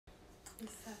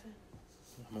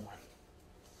Come on.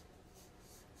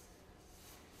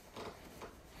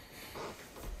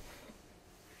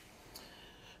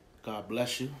 God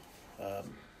bless you.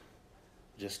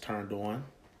 Just turned on.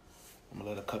 I'm going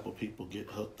to let a couple people get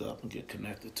hooked up and get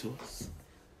connected to us.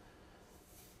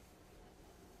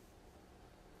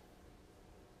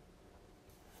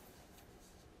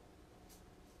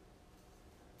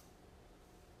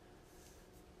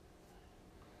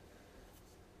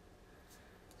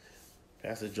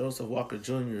 Pastor Joseph Walker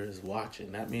Jr. is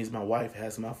watching. That means my wife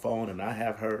has my phone and I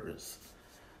have hers.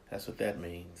 That's what that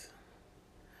means.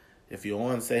 If you're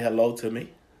on, say hello to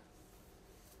me.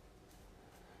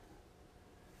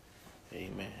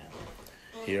 Amen.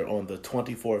 Here on the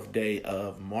 24th day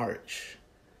of March,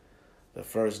 the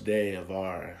first day of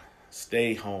our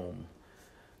stay home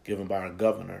given by our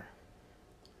governor.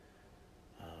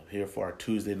 Here for our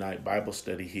Tuesday night Bible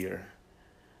study here.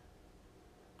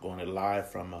 Going it live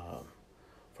from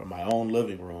my own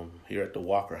living room here at the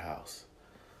Walker House.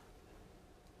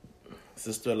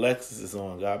 Sister Alexis is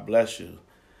on. God bless you.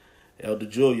 Elder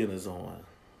Julian is on.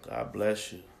 God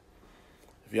bless you.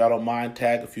 If y'all don't mind,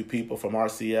 tag a few people from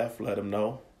RCF. Let them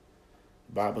know.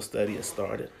 Bible study has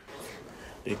started.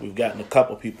 I think we've gotten a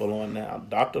couple people on now.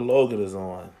 Dr. Logan is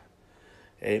on.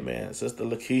 Amen. Sister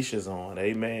Lakeisha's on.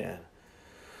 Amen.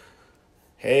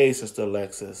 Hey, Sister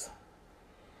Alexis.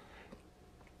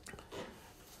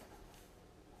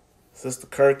 Sister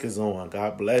Kirk is on.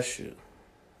 God bless you.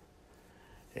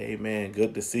 Amen.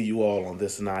 Good to see you all on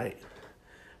this night.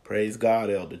 Praise God,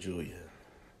 Elder Julia.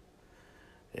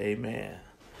 Amen.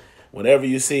 Whenever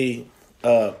you see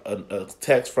a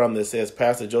text from that says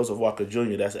Pastor Joseph Walker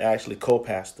Jr., that's actually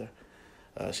co-pastor.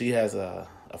 She has a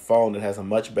phone that has a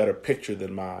much better picture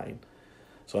than mine.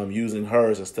 So I'm using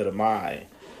hers instead of mine.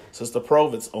 Sister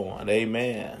Provid's on.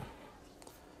 Amen.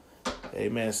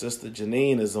 Amen. Sister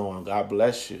Janine is on. God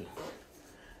bless you.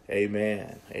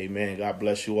 Amen. Amen. God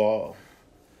bless you all.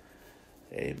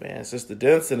 Amen. Sister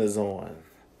Denson is on.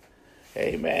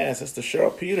 Amen. Sister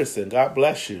Cheryl Peterson, God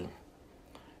bless you.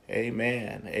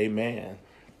 Amen. Amen.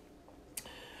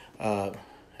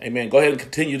 Amen. Go ahead and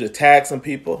continue to tag some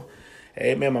people.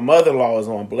 Amen. My mother-in-law is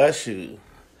on. Bless you.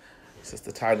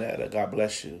 Sister Tynetta, God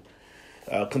bless you.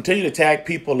 Continue to tag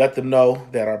people. Let them know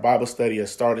that our Bible study has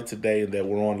started today and that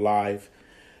we're on live.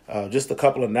 Just a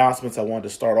couple announcements I wanted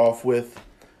to start off with.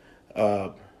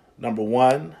 Number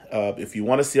one, if you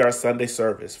want to see our Sunday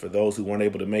service, for those who weren't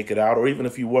able to make it out, or even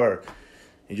if you were,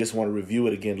 you just want to review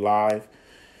it again live,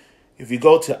 if you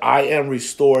go to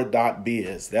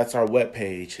IamRestored.biz, that's our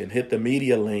webpage, and hit the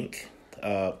media link,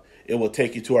 it will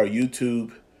take you to our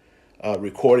YouTube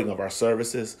recording of our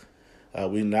services.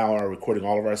 We now are recording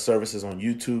all of our services on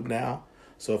YouTube now.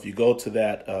 So if you go to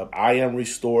that,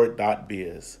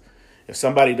 IamRestored.biz, if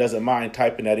somebody doesn't mind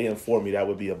typing that in for me, that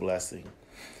would be a blessing.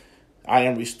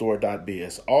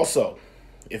 IamRestored.biz. Also,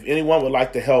 if anyone would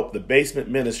like to help the Basement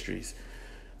Ministries,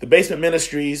 the Basement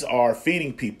Ministries are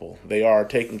feeding people. They are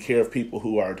taking care of people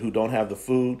who don't have the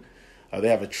food. They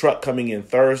have a truck coming in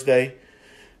Thursday.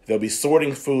 They'll be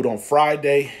sorting food on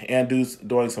Friday and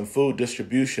doing some food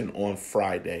distribution on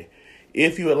Friday.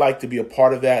 If you would like to be a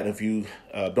part of that, and if you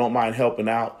don't mind helping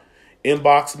out,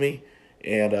 inbox me,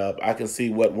 and I can see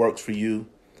what works for you,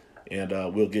 and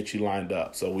we'll get you lined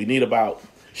up. So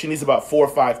she needs about 4 or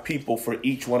 5 people for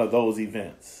each one of those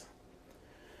events.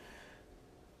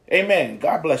 Amen.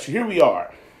 God bless you. Here we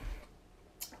are.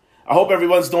 I hope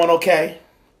everyone's doing okay.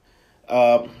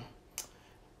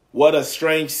 What a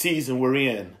strange season we're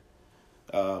in.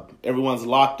 Everyone's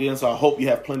locked in, so I hope you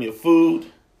have plenty of food.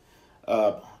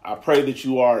 I pray that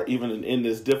you are, even in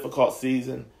this difficult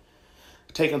season,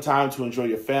 taking time to enjoy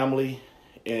your family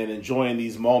and enjoying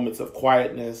these moments of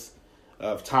quietness,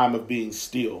 of time of being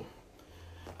still.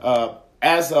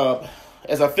 As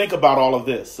I think about all of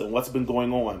this and what's been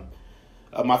going on,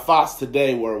 my thoughts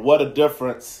today were, what a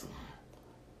difference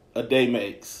a day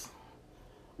makes.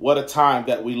 What a time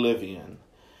that we live in.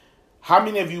 How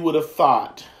many of you would have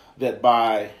thought that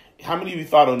how many of you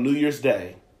thought on New Year's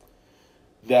Day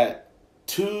that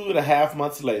 2.5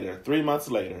 months later, 3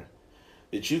 months later,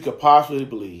 that you could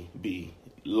possibly be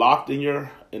locked in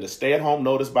a stay-at-home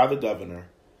notice by the governor,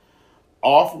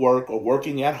 off work or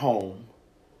working at home,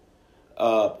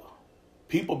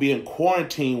 people being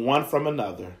quarantined one from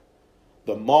another,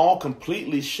 the mall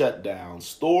completely shut down,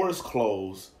 stores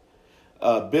closed,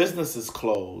 businesses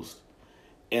closed,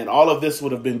 and all of this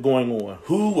would have been going on.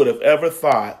 Who would have ever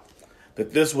thought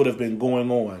that this would have been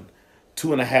going on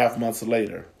 2.5 months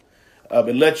later?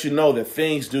 It lets you know that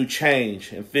things do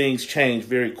change, and things change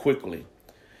very quickly.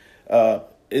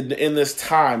 In this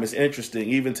time, it's interesting.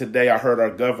 Even today, I heard our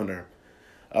governor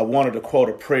I wanted to quote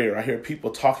a prayer. I hear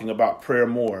people talking about prayer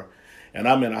more, and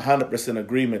I'm in 100%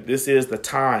 agreement. This is the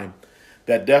time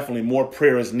that definitely more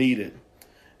prayer is needed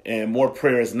and more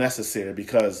prayer is necessary,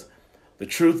 because the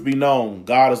truth be known,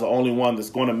 God is the only one that's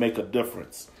going to make a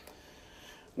difference.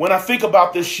 When I think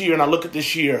about this year and I look at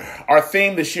this year, our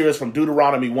theme this year is from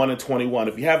Deuteronomy 1:21.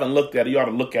 If you haven't looked at it, you ought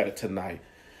to look at it tonight.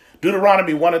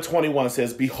 Deuteronomy 1:21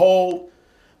 says, "Behold,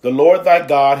 the Lord thy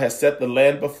God has set the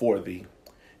land before thee.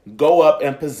 Go up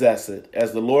and possess it,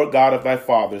 as the Lord God of thy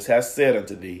fathers has said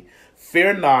unto thee.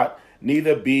 Fear not,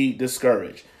 neither be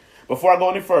discouraged." Before I go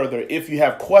any further, if you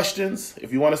have questions,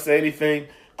 if you want to say anything,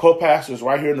 co-pastor's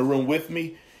right here in the room with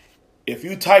me. If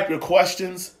you type your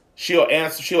questions, she'll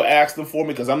ask them for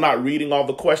me, because I'm not reading all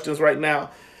the questions right now.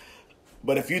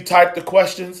 But if you type the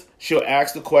questions, she'll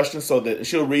ask the questions so that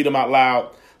she'll read them out loud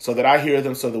so that I hear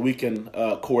them, so that we can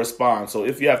correspond. So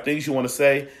if you have things you want to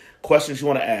say, questions you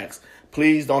want to ask,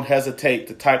 please don't hesitate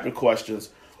to type your questions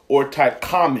or type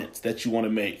comments that you want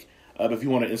to make. If you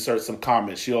want to insert some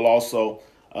comments, she'll also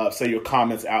say your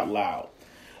comments out loud.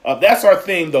 That's our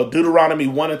theme, though, Deuteronomy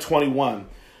 1:21.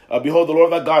 "Behold, the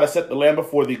Lord thy God has set the land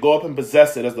before thee. Go up and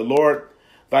possess it, as the Lord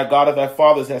thy God of thy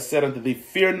fathers has said unto thee.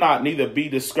 Fear not, neither be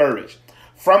discouraged."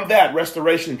 From that,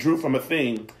 restoration drew from a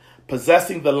theme,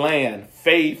 possessing the land,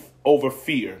 faith over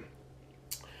fear.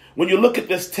 When you look at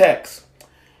this text,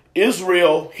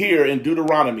 Israel here in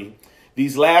Deuteronomy,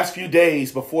 these last few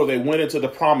days before they went into the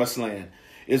promised land,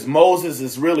 is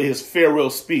really his farewell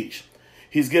speech.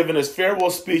 He's given his farewell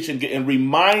speech and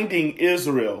reminding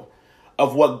Israel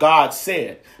of what God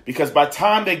said. Because by the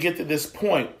time they get to this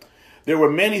point, there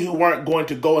were many who weren't going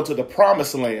to go into the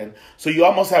promised land. So you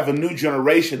almost have a new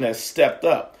generation that stepped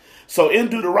up. So in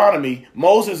Deuteronomy,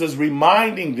 Moses is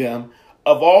reminding them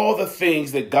of all the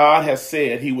things that God has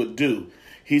said he would do.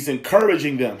 He's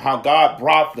encouraging them, how God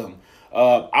brought them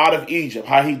out of Egypt,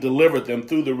 how he delivered them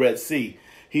through the Red Sea.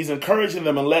 He's encouraging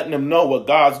them and letting them know what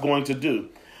God's going to do.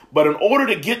 But in order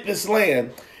to get this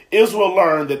land, Israel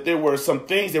learned that there were some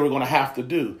things they were going to have to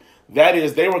do. That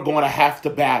is, they were going to have to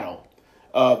battle.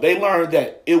 They learned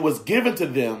that it was given to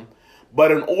them,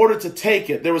 but in order to take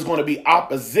it, there was going to be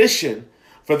opposition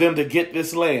for them to get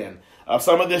this land.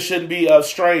 Some of this shouldn't be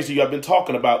strange to you. I've been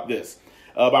talking about this.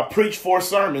 I preached 4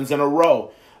 sermons in a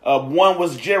row. One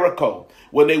was Jericho.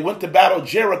 When they went to battle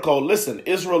Jericho, listen,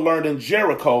 Israel learned in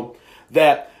Jericho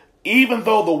that even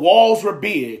though the walls were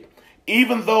big,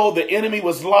 even though the enemy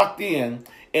was locked in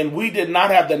and we did not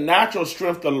have the natural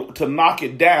strength to knock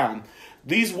it down,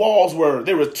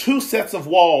 there were 2 sets of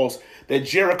walls that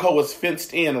Jericho was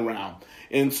fenced in around.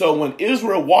 And so when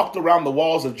Israel walked around the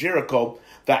walls of Jericho,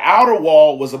 the outer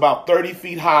wall was about 30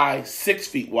 feet high, 6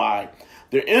 feet wide.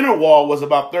 The inner wall was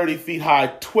about 30 feet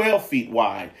high, 12 feet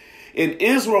wide. And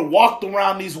Israel walked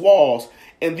around these walls,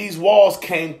 and these walls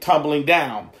came tumbling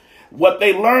down. What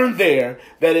they learned there,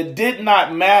 that it did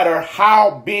not matter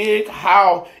how big,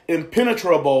 how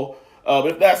impenetrable,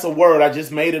 if that's a word, I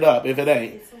just made it up, if it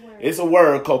ain't. It's a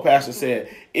word, co-pastor said.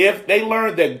 If they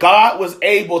learned that God was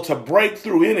able to break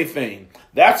through anything,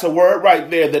 that's a word right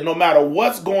there, that no matter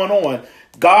what's going on,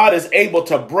 God is able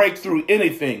to break through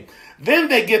anything. Then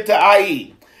they get to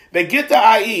Ai.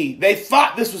 They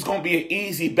thought this was going to be an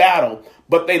easy battle,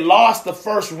 but they lost the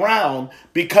first round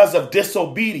because of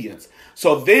disobedience.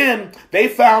 So then they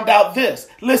found out this.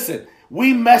 Listen,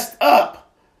 we messed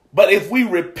up, but if we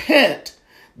repent,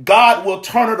 God will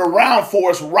turn it around for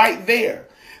us right there.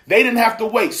 They didn't have to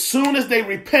wait. Soon as they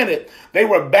repented, they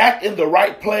were back in the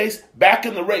right place, back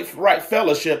in the right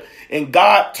fellowship, and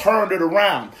God turned it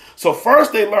around. So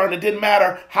first they learned it didn't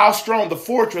matter how strong the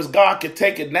fortress, God could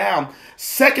take it down.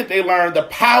 Second, they learned the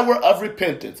power of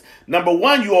repentance. Number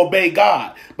 1, you obey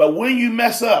God. But when you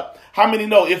mess up, how many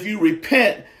know if you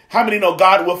repent, how many know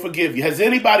God will forgive you? Has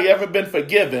anybody ever been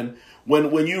forgiven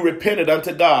when you repented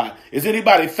unto God? Is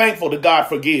anybody thankful that God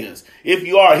forgives? If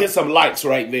you are, here's some likes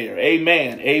right there.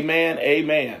 Amen, amen,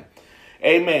 amen,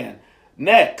 amen.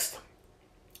 Next,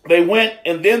 they went,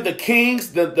 and then the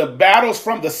kings, the battles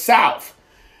from the south.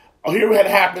 Oh, here what had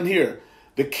happened here.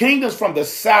 The kingdoms from the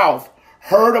south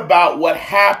heard about what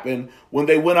happened when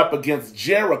they went up against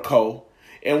Jericho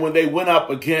and when they went up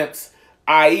against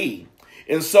Ai.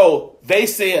 And so they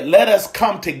said, let us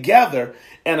come together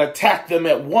and attack them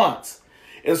at once.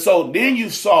 And so then you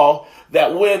saw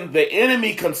that when the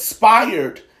enemy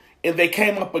conspired and they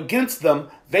came up against them,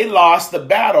 they lost the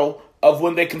battle of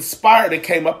when they conspired and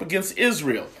came up against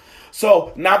Israel.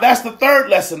 So now that's the third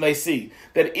lesson they see,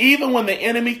 that even when the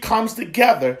enemy comes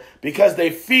together because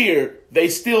they feared, they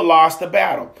still lost the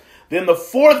battle. Then the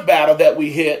fourth battle that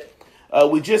we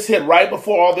just hit right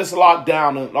before all this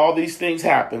lockdown and all these things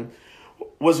happened,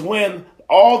 was when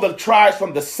all the tribes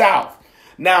from the south.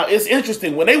 Now, it's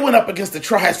interesting. When they went up against the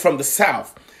tribes from the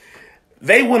south,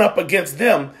 they went up against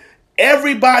them.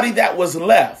 Everybody that was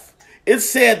left, it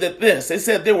said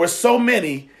there were so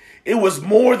many, it was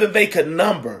more than they could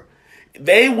number.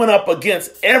 They went up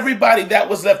against everybody that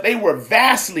was left. They were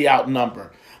vastly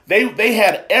outnumbered. They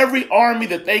had every army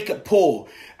that they could pull.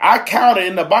 I counted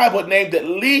in the Bible, named at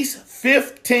least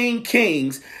 15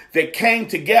 kings that came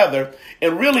together.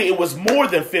 And really, it was more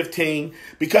than 15,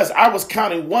 because I was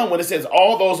counting one when it says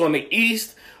all those on the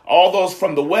east, all those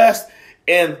from the west.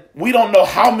 And we don't know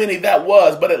how many that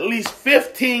was, but at least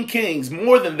 15 kings,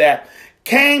 more than that,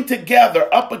 came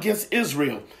together up against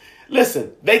Israel.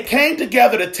 Listen, they came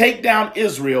together to take down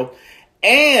Israel,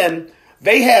 and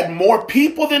they had more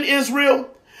people than Israel.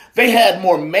 They had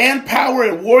more manpower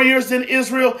and warriors than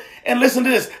Israel. And listen to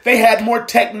this, they had more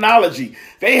technology.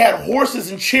 They had horses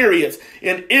and chariots,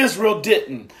 and Israel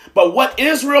didn't. But what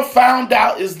Israel found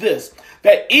out is this,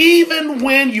 that even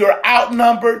when you're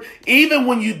outnumbered, even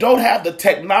when you don't have the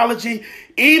technology,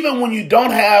 even when you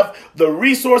don't have the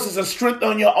resources and strength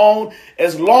on your own,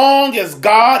 as long as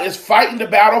God is fighting the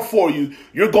battle for you,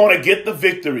 you're going to get the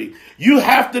victory. You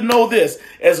have to know this.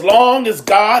 As long as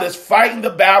God is fighting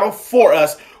the battle for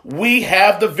us, we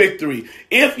have the victory.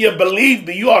 If you believe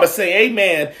me, you ought to say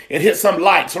amen and hit some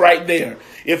likes right there.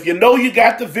 If you know you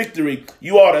got the victory,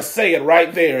 you ought to say it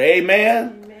right there.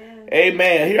 Amen.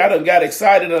 Amen. Here I done got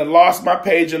excited and lost my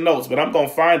page of notes, but I'm going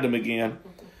to find them again.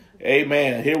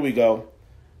 Amen. Here we go.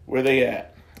 Where they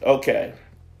at? Okay.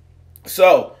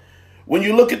 So when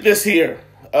you look at this here,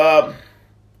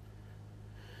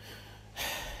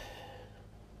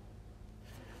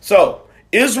 so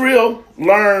Israel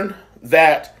learned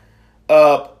that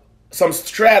some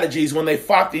strategies when they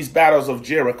fought these battles of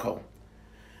Jericho.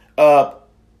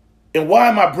 And why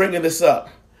am I bringing this up?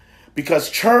 Because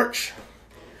church,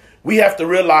 we have to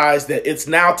realize that it's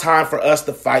now time for us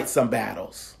to fight some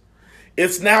battles.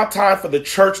 It's now time for the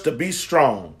church to be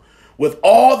strong. With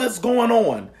all that's going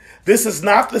on, this is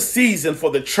not the season for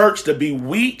the church to be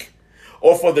weak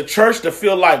or for the church to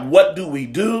feel like, what do we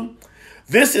do?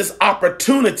 This is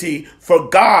opportunity for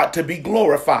God to be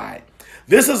glorified.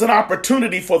 This is an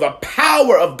opportunity for the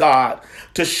power of God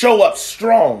to show up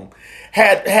strong.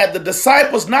 Had the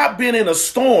disciples not been in a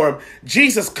storm,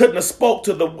 Jesus couldn't have spoke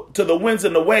to the winds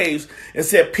and the waves and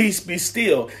said, peace be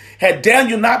still. Had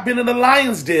Daniel not been in the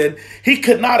lion's den, he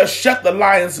could not have shut the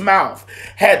lion's mouth.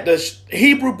 Had the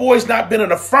Hebrew boys not been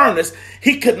in a furnace,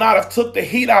 he could not have took the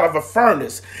heat out of a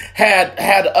furnace.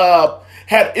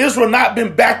 Had Israel not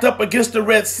been backed up against the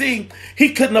Red Sea,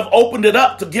 he couldn't have opened it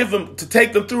up to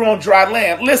take them through on dry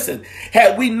land. Listen,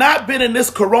 had we not been in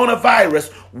this coronavirus,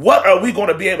 what are we going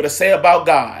to be able to say about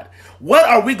God? What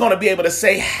are we going to be able to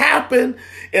say happened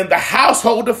in the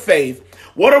household of faith?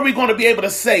 What are we going to be able to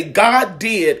say God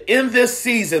did in this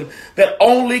season that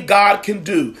only God can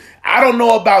do? I don't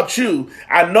know about you.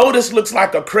 I know this looks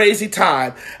like a crazy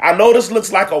time. I know this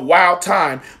looks like a wild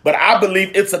time, but I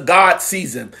believe it's a God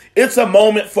season. It's a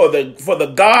moment for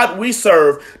the God we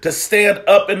serve to stand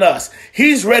up in us.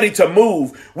 He's ready to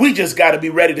move. We just got to be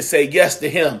ready to say yes to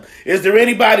him. Is there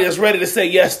anybody that's ready to say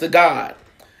yes to God?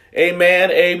 Amen.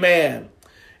 Amen.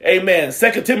 Amen.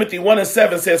 2 Timothy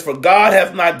 1:7 says, for God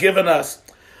hath not given us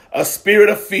a spirit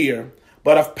of fear,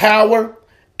 but of power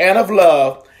and of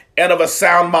love and of a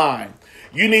sound mind.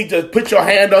 You need to put your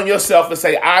hand on yourself and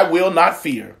say, I will not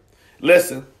fear.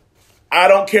 Listen, I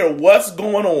don't care what's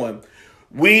going on.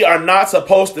 We are not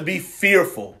supposed to be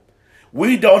fearful.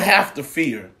 We don't have to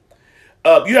fear.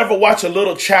 You ever watch a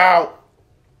little child?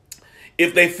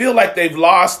 If they feel like they've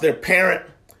lost their parent,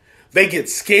 they get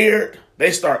scared.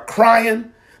 They start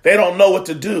crying. They don't know what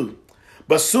to do.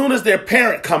 But soon as their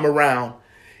parent come around,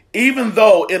 even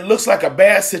though it looks like a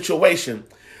bad situation,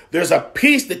 there's a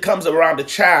peace that comes around the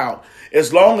child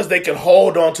as long as they can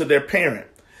hold on to their parent.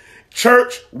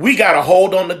 Church, we got to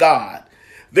hold on to God.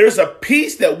 There's a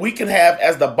peace that we can have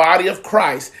as the body of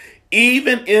Christ,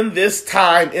 even in this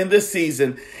time, in this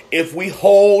season, if we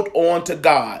hold on to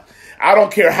God. I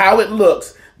don't care how it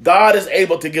looks. God is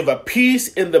able to give a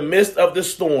peace in the midst of the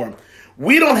storm.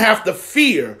 We don't have to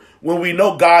fear when we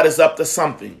know God is up to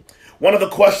something. One of the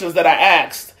questions that I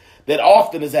asked, that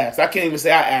often is asked, I can't even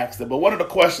say I asked it, but one of the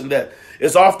questions that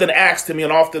is often asked to me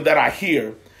and often that I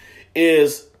hear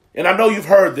is, and I know you've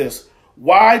heard this,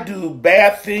 why do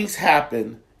bad things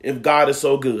happen if God is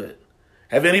so good?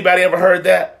 Have anybody ever heard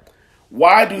that?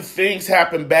 Why do things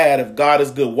happen bad if God is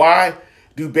good? Why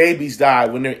do babies die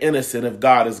when they're innocent if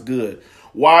God is good?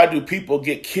 Why do people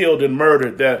get killed and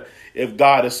murdered if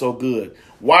God is so good?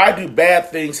 Why do bad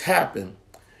things happen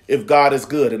if God is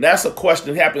good? And that's a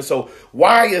question that happens. So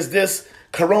why is this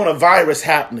coronavirus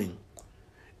happening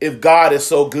if God is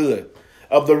so good?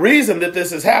 The reason that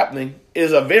this is happening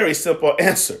is a very simple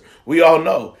answer. We all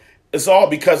know it's all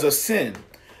because of sin.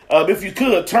 If you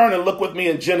could, turn and look with me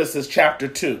in Genesis chapter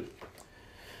 2.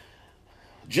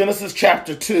 Genesis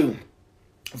chapter 2,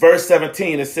 verse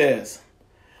 17, it says,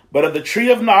 "But of the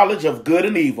tree of knowledge of good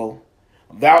and evil,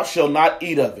 thou shalt not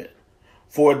eat of it.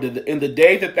 For in the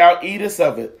day that thou eatest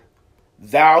of it,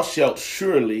 thou shalt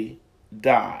surely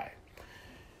die."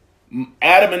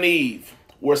 Adam and Eve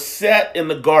were set in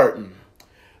the garden.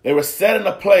 They were set in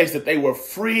a place that they were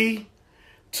free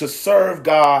to serve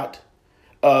God.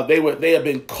 They had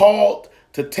been called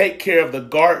to take care of the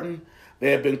garden.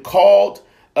 They had been called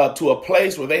to a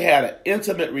place where they had an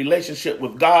intimate relationship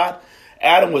with God.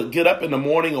 Adam would get up in the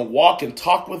morning and walk and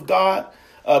talk with God.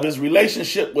 His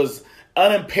relationship was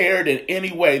unimpaired in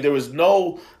any way. There was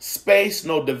no space,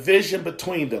 no division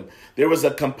between them. There was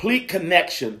a complete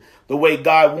connection the way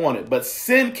God wanted. But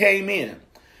sin came in.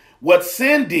 What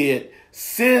sin did,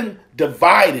 sin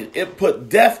divided. It put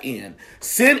death in.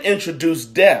 Sin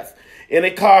introduced death. And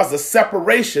it caused a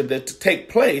separation that to take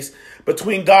place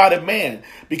between God and man.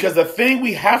 Because the thing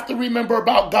we have to remember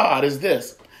about God is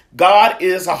this: God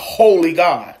is a holy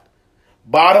God.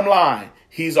 Bottom line,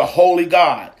 he's a holy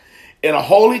God. And a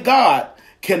holy God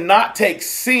cannot take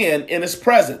sin in his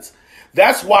presence.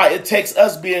 That's why it takes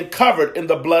us being covered in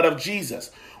the blood of Jesus.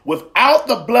 Without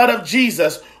the blood of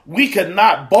Jesus, we could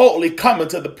not boldly come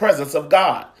into the presence of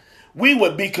God. We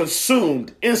would be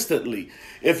consumed instantly.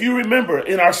 If you remember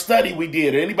in our study we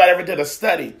did, or anybody ever did a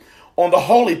study on the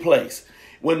holy place,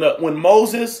 when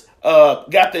Moses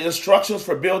got the instructions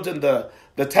for building the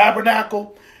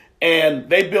tabernacle, and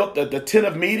they built the tent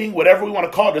of meeting, whatever we want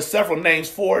to call it, there's several names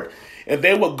for it, and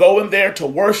they would go in there to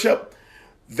worship.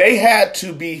 They had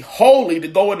to be holy to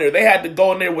go in there. They had to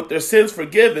go in there with their sins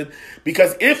forgiven,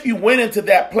 because if you went into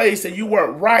that place and you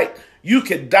weren't right, you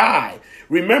could die.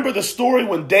 Remember the story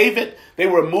when David, they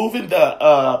were moving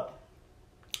the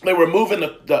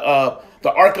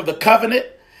Ark of the Covenant,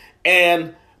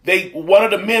 and one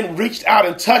of the men reached out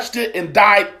and touched it and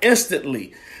died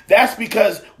instantly. That's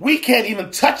because we can't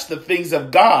even touch the things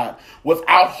of God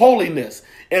without holiness.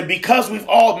 And because we've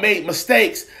all made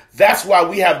mistakes, that's why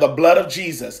we have the blood of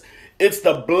Jesus. It's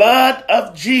the blood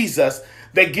of Jesus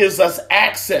that gives us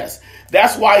access.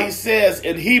 That's why he says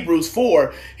in Hebrews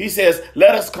 4, he says,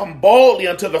 "Let us come boldly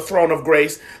unto the throne of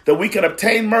grace, that we can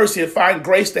obtain mercy and find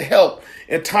grace to help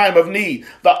in time of need."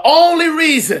 The only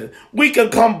reason we can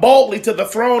come boldly to the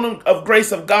throne of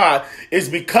grace of God is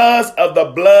because of the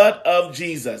blood of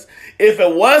Jesus. If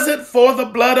it wasn't for the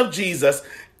blood of Jesus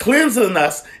cleansing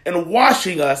us and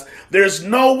washing us, there's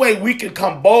no way we can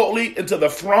come boldly into the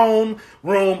throne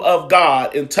room of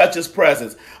God and touch his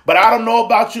presence. But I don't know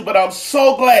about you, but I'm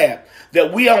so glad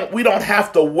that we don't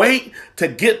have to wait to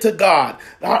get to God.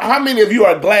 How many of you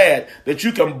are glad that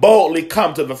you can boldly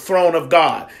come to the throne of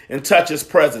God and touch his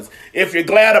presence? If you're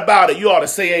glad about it, you ought to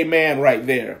say amen right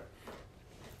there.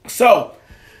 So,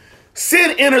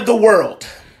 sin entered the world.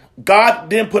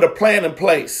 God then put a plan in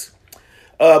place.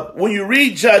 When you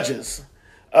read Judges,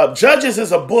 Judges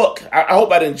is a book. I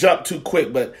hope I didn't jump too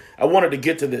quick, but I wanted to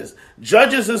get to this.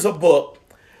 Judges is a book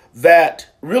that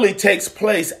really takes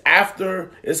place after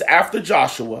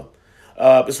Joshua.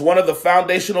 It's one of the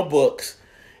foundational books.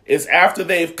 It's after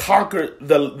they've conquered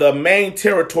the main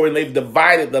territory and they've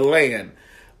divided the land.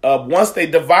 Once they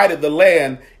divided the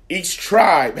land, each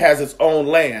tribe has its own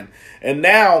land. And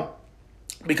now,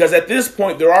 because at this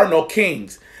point there are no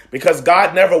kings, because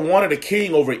God never wanted a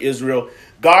king over Israel,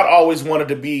 God always wanted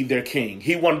to be their king.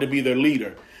 He wanted to be their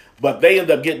leader. But they end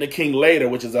up getting a king later,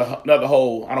 which is another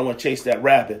whole, I don't want to chase that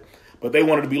rabbit, but they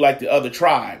wanted to be like the other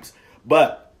tribes.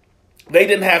 But they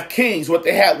didn't have kings. What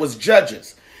they had was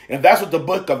judges. And that's what the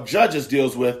book of Judges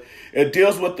deals with. It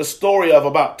deals with the story of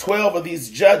about 12 of these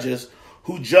judges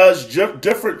who judged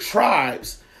different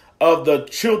tribes of the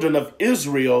children of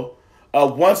Israel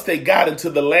once they got into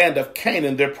the land of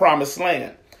Canaan, their promised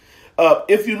land.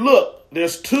 If you look,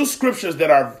 there's two scriptures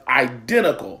that are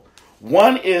identical.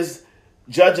 One is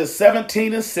Judges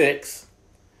 17:6.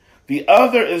 The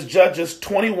other is Judges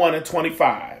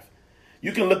 21:25.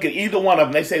 You can look at either one of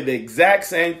them. They say the exact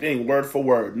same thing, word for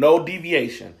word, no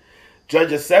deviation.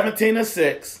 Judges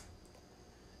 17:6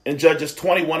 and Judges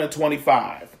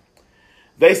 21:25.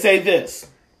 They say this: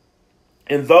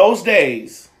 "In those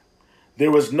days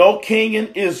there was no king in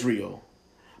Israel,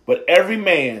 but every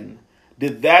man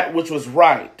did that which was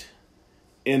right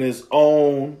in his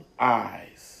own eyes."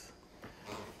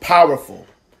 Powerful.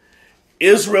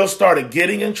 Israel started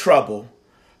getting in trouble,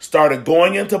 started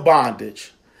going into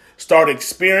bondage, started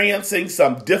experiencing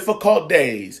some difficult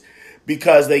days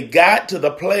because they got to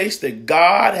the place that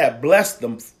God had blessed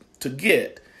them to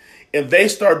get, and they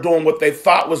start doing what they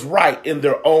thought was right in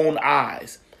their own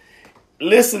eyes.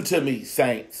 Listen to me,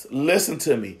 saints. Listen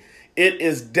to me. It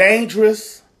is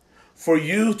dangerous for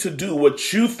you to do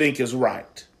what you think is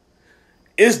right.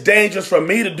 It's dangerous for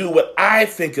me to do what I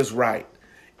think is right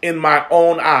in my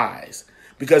own eyes.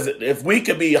 Because if we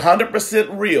could be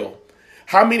 100% real,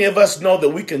 how many of us know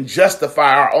that we can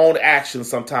justify our own actions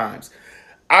sometimes?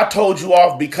 I told you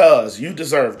off because you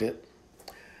deserved it.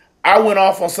 I went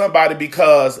off on somebody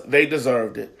because they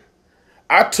deserved it.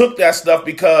 I took that stuff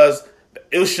because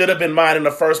it should have been mine in the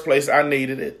first place. I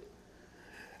needed it.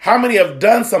 How many have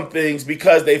done some things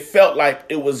because they felt like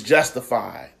it was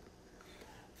justified?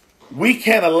 We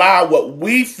can't allow what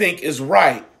we think is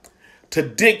right to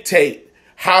dictate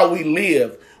how we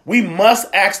live. We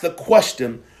must ask the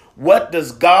question, what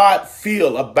does God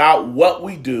feel about what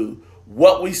we do,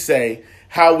 what we say,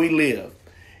 how we live?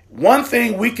 One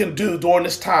thing we can do during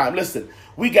this time, listen,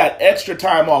 we got extra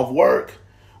time off work.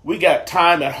 We got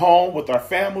time at home with our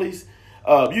families.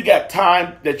 You got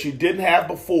time that you didn't have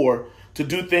before to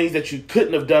do things that you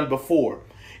couldn't have done before.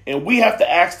 And we have to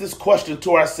ask this question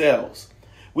to ourselves.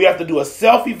 We have to do a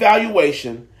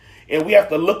self-evaluation, and we have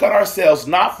to look at ourselves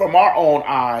not from our own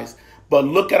eyes, but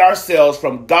look at ourselves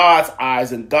from God's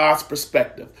eyes and God's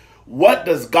perspective. What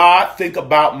does God think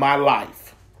about my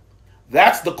life?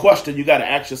 That's the question you got to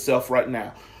ask yourself right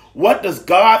now. What does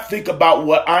God think about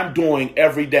what I'm doing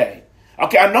every day?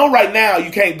 Okay, I know right now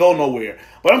you can't go nowhere,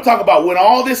 but I'm talking about when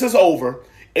all this is over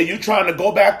and you're trying to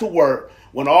go back to work,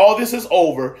 when all this is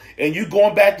over and you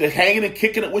going back to hanging and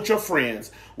kicking it with your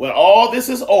friends, when all this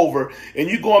is over and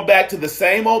you going back to the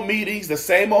same old meetings, the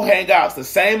same old hangouts, the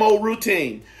same old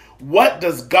routine, what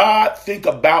does God think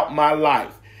about my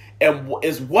life? And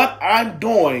is what I'm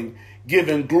doing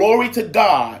giving glory to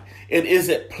God? And is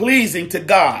it pleasing to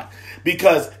God?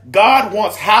 Because God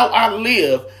wants how I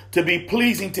live to be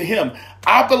pleasing to him.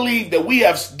 I believe that we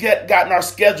have gotten our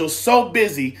schedules so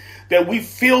busy that we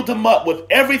filled them up with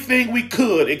everything we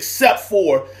could except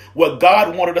for what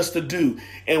God wanted us to do.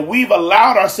 And we've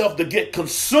allowed ourselves to get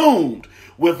consumed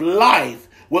with life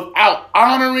without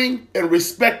honoring and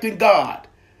respecting God.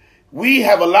 We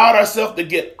have allowed ourselves to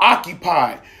get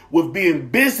occupied with being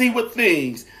busy with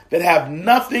things that have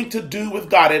nothing to do with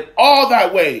God. In all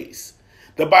thy ways,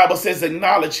 the Bible says,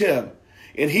 acknowledge him,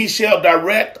 and he shall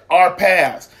direct our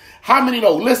paths. How many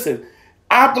know? Listen,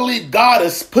 I believe God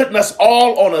is putting us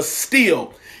all on a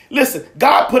still. Listen,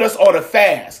 God put us on a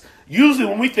fast. Usually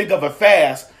when we think of a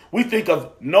fast, we think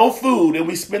of no food and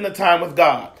we spend the time with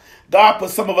God. God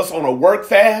put some of us on a work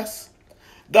fast.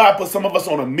 God put some of us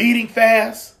on a meeting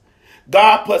fast.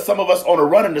 God put some of us on a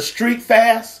run in the street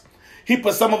fast. He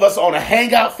put some of us on a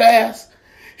hangout fast.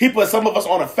 He put some of us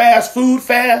on a fast food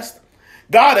fast.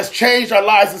 God has changed our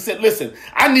lives and said, listen,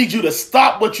 I need you to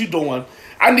stop what you're doing.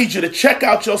 I need you to check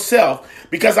out yourself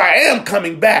because I am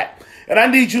coming back. And I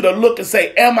need you to look and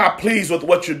say, am I pleased with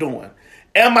what you're doing?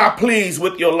 Am I pleased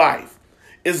with your life?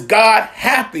 Is God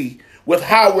happy with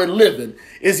how we're living?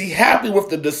 Is he happy with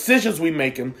the decisions we're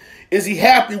making? Is he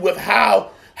happy with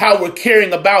how we're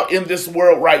carrying about in this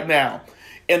world right now?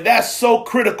 And that's so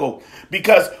critical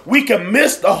because we can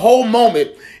miss the whole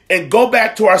moment and go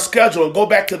back to our schedule and go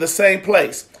back to the same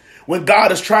place when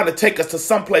God is trying to take us to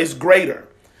someplace greater.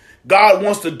 God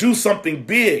wants to do something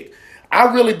big.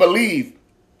 I really believe,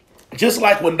 just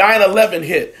like when 9/11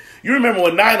 hit, you remember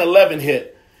when 9/11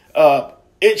 hit,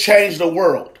 it changed the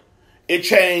world. It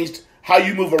changed how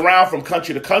you move around from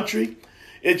country to country.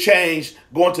 It changed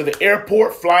going to the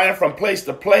airport, flying from place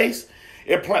to place.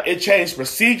 It changed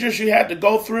procedures you had to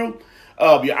go through,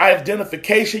 your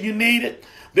identification you needed.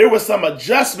 There were some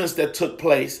adjustments that took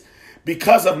place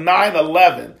because of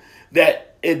 9/11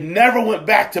 that it never went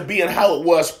back to being how it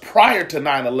was prior to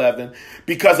 9/11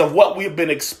 because of what we've been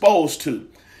exposed to.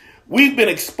 We've been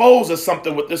exposed to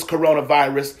something with this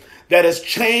coronavirus that has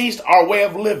changed our way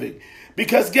of living.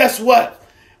 Because guess what?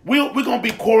 We're going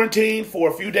to be quarantined for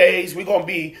a few days. We're going to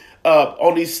be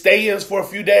on these stay-ins for a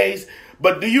few days.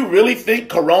 But do you really think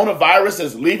coronavirus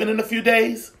is leaving in a few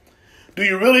days? Do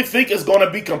you really think it's going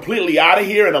to be completely out of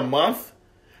here in a month?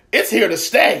 It's here to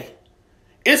stay.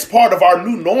 It's part of our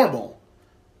new normal.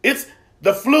 It's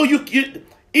the flu.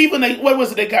 What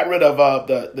was it they got rid of?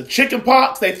 The chicken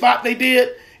pox they thought they did,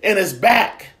 and it's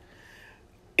back.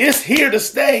 It's here to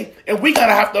stay, and we got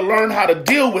to have to learn how to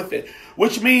deal with it,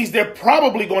 which means they're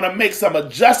probably going to make some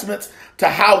adjustments to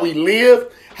how we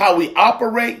live, how we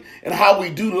operate, and how we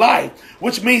do life,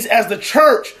 which means as the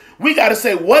church, We got to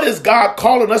say, what is God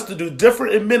calling us to do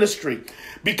different in ministry?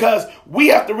 Because we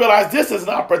have to realize this is an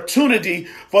opportunity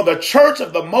for the church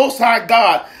of the Most High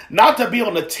God not to be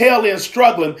on the tail end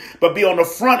struggling, but be on the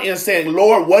front end saying,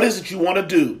 Lord, what is it you want to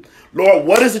do? Lord,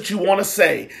 what is it you want to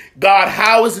say? God,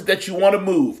 how is it that you want to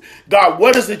move? God,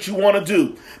 what is it you want to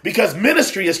do? Because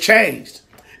ministry has changed.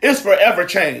 It's forever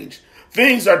changed.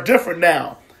 Things are different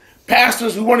now.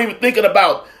 Pastors who weren't even thinking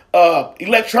about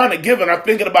electronic giving are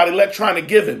thinking about electronic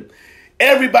giving.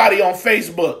 Everybody on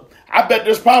Facebook. I bet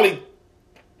there's probably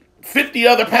 50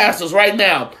 other pastors right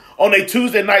now on a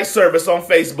Tuesday night service on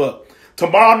Facebook.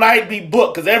 Tomorrow night be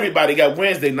booked because everybody got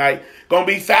Wednesday night. Going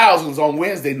to be thousands on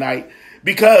Wednesday night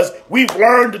because we've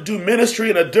learned to do ministry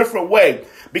in a different way.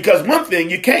 Because one thing,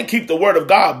 you can't keep the word of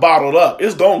God bottled up.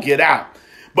 It's going to get out.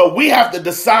 But we have to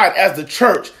decide as the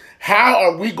church, how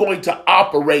are we going to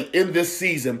operate in this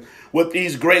season with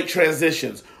these great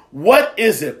transitions? What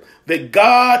is it that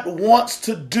God wants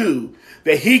to do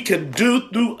that he can do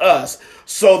through us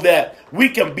so that we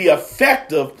can be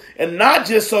effective, and not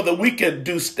just so that we can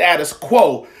do status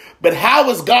quo, but how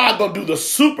is God going to do the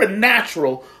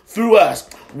supernatural through us?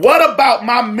 What about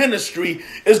my ministry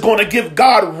is going to give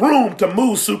God room to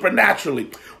move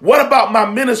supernaturally? What about my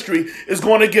ministry is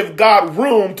going to give God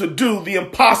room to do the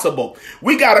impossible?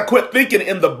 We got to quit thinking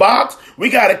in the box. We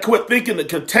got to quit thinking to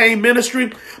contain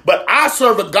ministry. But I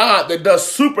serve a God that does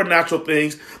supernatural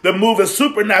things, that move in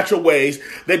supernatural ways,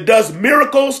 that does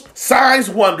miracles, signs,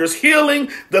 wonders, healing,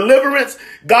 deliverance.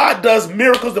 God does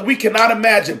miracles that we cannot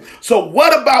imagine. So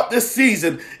what about this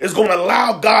season is going to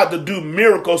allow God to do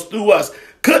miracles through us?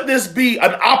 Could this be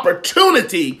an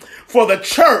opportunity for the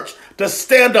church to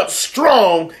stand up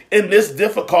strong in this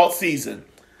difficult season?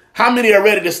 How many are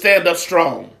ready to stand up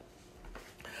strong?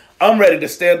 I'm ready to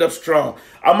stand up strong.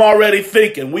 I'm already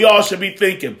thinking. We all should be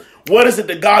thinking. What is it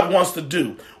that God wants to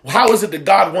do? How is it that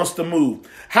God wants to move?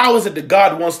 How is it that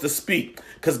God wants to speak?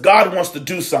 Because God wants to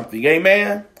do something.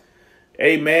 Amen?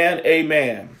 Amen.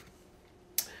 Amen.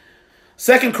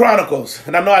 2 Chronicles,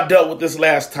 and I know I dealt with this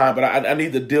last time, but I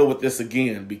need to deal with this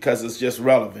again because it's just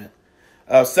relevant.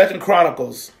 2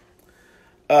 Chronicles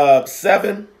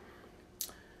 7,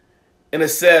 and it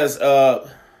says,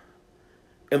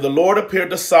 and the Lord appeared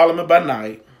to Solomon by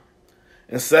night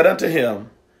and said unto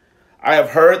him, I have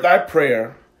heard thy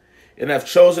prayer and have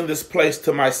chosen this place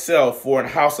to myself for an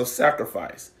house of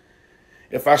sacrifice.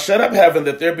 If I shut up heaven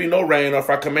that there be no rain, or if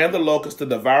I command the locusts to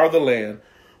devour the land,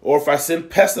 or if I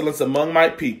send pestilence among my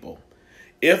people,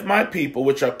 if my people,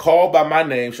 which are called by my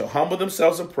name, shall humble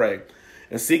themselves and pray,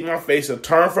 and seek my face, and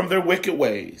turn from their wicked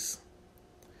ways,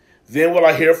 then will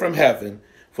I hear from heaven,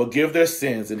 forgive their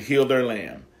sins, and heal their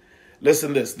land.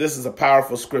 Listen to this. This is a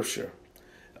powerful scripture.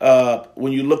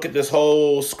 When you look at this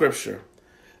whole scripture,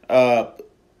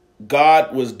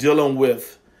 God was dealing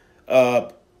with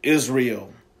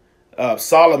Israel.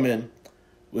 Solomon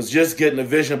was just getting a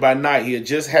vision by night. He had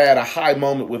just had a high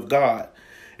moment with God.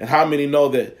 And how many know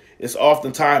that it's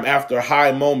oftentimes after a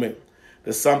high moment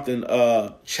that something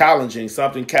challenging,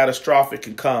 something catastrophic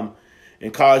can come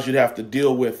and cause you to have to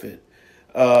deal with it.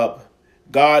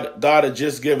 God had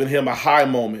just given him a high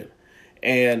moment.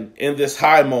 And in this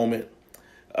high moment,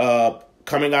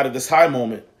 coming out of this high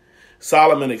moment,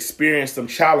 Solomon experienced some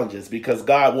challenges because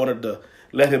God wanted to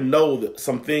let him know that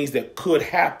some things that could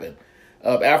happen.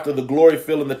 After the glory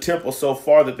filling the temple so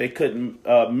far that they couldn't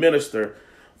minister,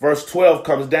 verse 12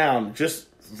 comes down, just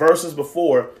verses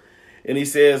before, and he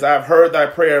says, I've heard thy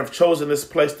prayer, I've chosen this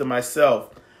place to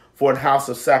myself for an house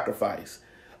of sacrifice.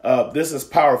 This is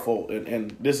powerful,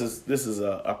 and this is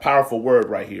a powerful word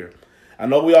right here. I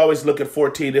know we always look at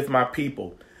 14, if my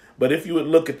people, but if you would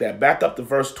look at that, back up to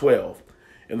verse 12.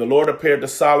 And the Lord appeared to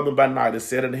Solomon by night and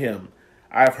said unto him,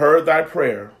 I have heard thy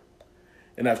prayer,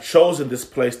 and I've chosen this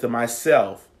place to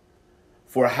myself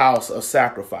for a house of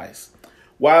sacrifice.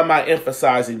 Why am I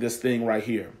emphasizing this thing right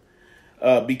here?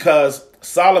 Because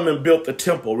Solomon built the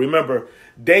temple. Remember,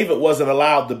 David wasn't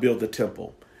allowed to build the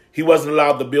temple. He wasn't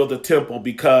allowed to build the temple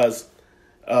because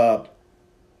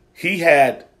he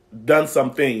had done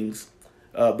some things,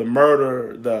 the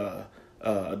murder, the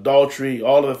adultery,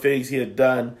 all of the things he had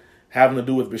done having to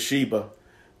do with Bathsheba,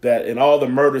 that in all the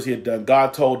murders he had done,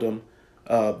 God told him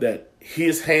that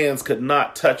his hands could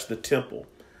not touch the temple,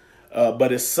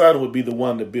 but his son would be the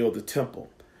one to build the temple.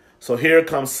 So here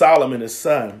comes Solomon, his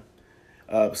son.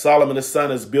 Solomon, his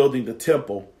son, is building the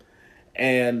temple.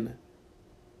 And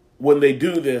when they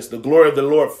do this, the glory of the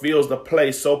Lord fills the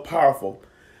place so powerful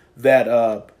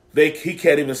that he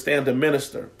can't even stand to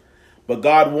minister. But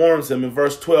God warns him in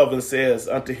verse 12 and says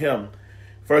unto him,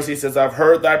 first he says, I've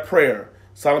heard thy prayer,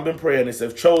 Solomon prayed, and he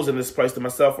said, I've chosen this place to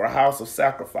myself for a house of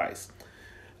sacrifice.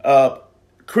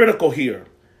 critical here.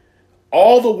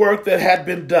 All the work that had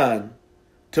been done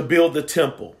to build the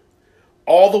temple,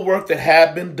 all the work that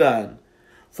had been done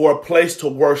for a place to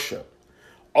worship,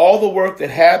 all the work that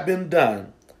had been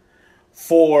done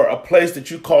for a place that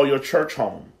you call your church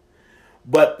home.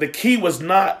 But the key was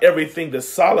not everything that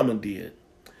Solomon did.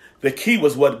 The key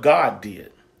was what God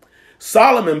did.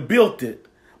 Solomon built it,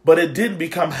 but it didn't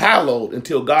become hallowed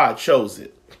until God chose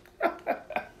it.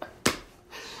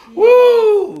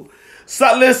 Woo!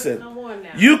 So listen,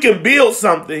 you can build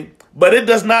something, but it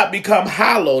does not become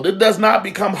hallowed. It does not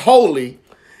become holy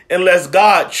unless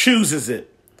God chooses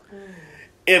it.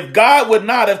 If God would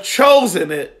not have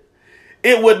chosen it,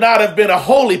 it would not have been a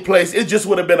holy place. It just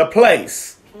would have been a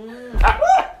place.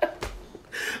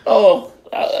 Oh,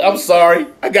 I'm sorry.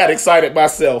 I got excited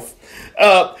myself.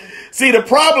 See, the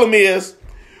problem is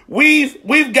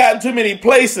we've gotten too many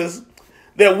places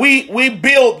that we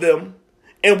build them,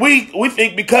 and we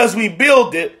think because we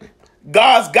build it,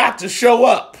 God's got to show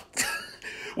up.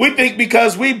 We think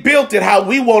because we built it how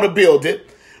we want to build it,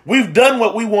 we've done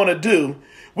what we want to do,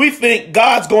 we think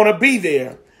God's going to be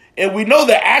there. And we know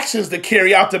the actions to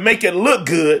carry out to make it look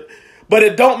good, but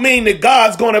it don't mean that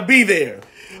God's going to be there.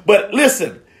 But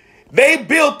listen, they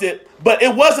built it, but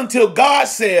it wasn't until God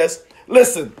says,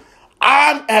 listen,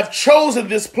 I have chosen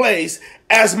this place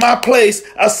as my place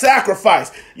of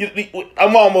sacrifice.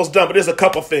 I'm almost done, but there's a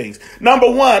couple things. Number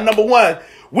one,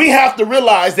 we have to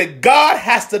realize that God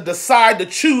has to decide to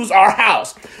choose our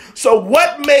house. So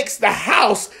what makes the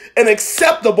house an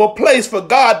acceptable place for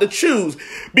God to choose?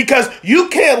 Because you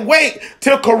can't wait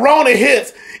till Corona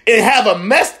hits and have a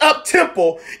messed up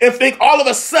temple and think all of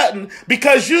a sudden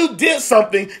because you did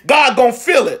something, God gonna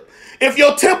feel it. If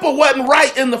your temple wasn't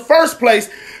right in the first place,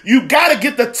 you got to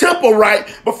get the temple right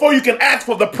before you can ask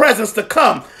for the presence to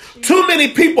come. Too many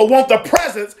people want the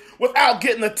presence without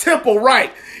getting the temple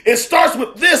right. It starts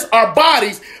with this, our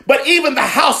bodies, but even the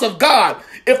house of God.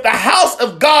 If the house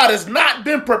of God has not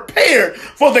been prepared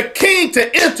for the king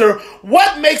to enter,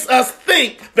 what makes us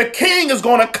think the king is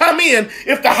going to come in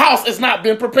if the house has not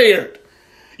been prepared?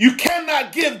 You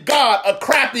cannot give God a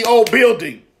crappy old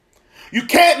building. You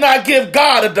cannot give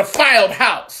God a defiled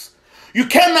house. You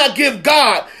cannot give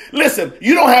God, listen,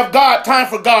 you don't have time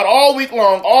for God all week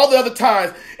long, all the other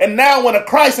times. And now when a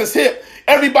crisis hit,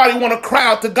 everybody want to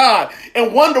crowd to God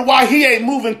and wonder why he ain't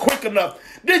moving quick enough.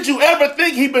 Did you ever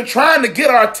think he's been trying to get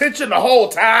our attention the whole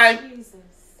time? Jesus.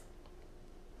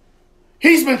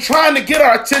 He's been trying to get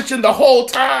our attention the whole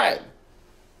time.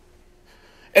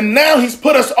 And now he's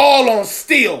put us all on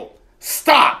still.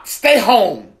 Stop. Stay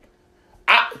home.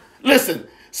 Listen,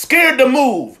 scared to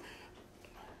move.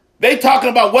 They talking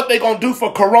about what they going to do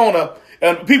for Corona.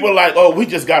 And people are like, oh, we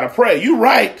just got to pray. You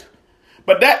right.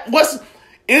 But what's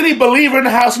any believer in the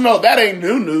house know that ain't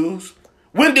new news.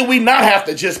 When did we not have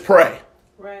to just pray?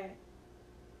 Right.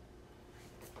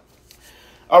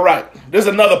 All right. There's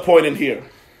another point in here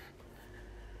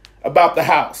about the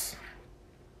house.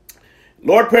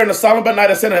 Lord, prayer in the solemn by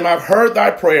night, I said to him, I've heard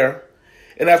thy prayer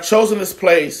and I've chosen this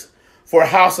place for a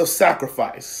house of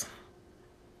sacrifice.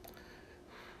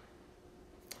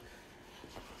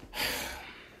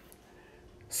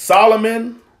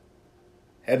 Solomon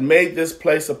had made this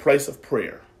place a place of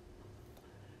prayer.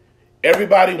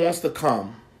 Everybody wants to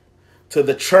come to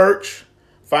the church,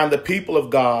 find the people of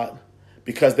God,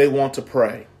 because they want to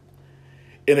pray.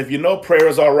 And if you know prayer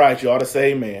is all right, you ought to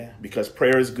say amen, because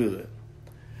prayer is good.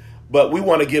 But we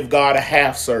want to give God a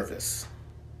half service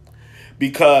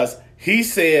because he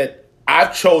said,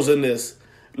 I've chosen this.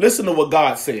 Listen to what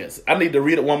God says. I need to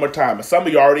read it one more time. And some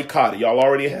of you already caught it. Y'all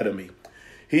already ahead of me.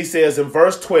 He says in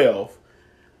verse 12,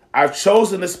 I've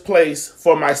chosen this place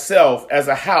for myself as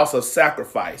a house of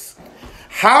sacrifice.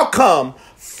 How come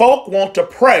folk want to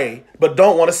pray but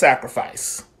don't want to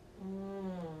sacrifice?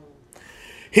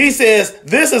 He says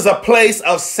this is a place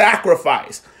of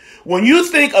sacrifice. When you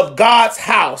think of God's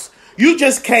house, you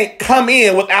just can't come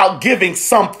in without giving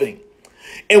something.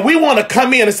 And we want to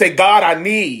come in and say, God, I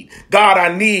need, God,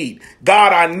 I need,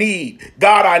 God, I need,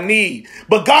 God, I need.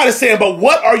 But God is saying, but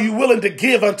what are you willing to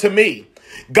give unto me?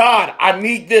 God, I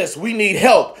need this. We need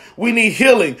help. We need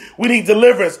healing. We need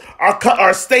deliverance.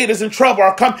 Our state is in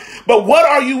trouble. But what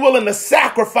are you willing to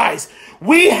sacrifice?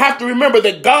 We have to remember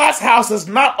that God's house is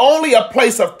not only a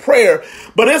place of prayer,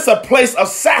 but it's a place of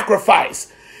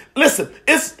sacrifice. Listen,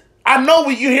 I know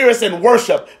when you hear us in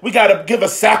worship, we got to give a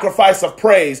sacrifice of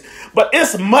praise, but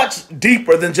it's much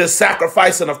deeper than just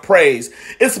sacrificing of praise.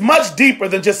 It's much deeper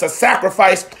than just a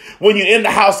sacrifice when you're in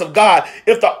the house of God.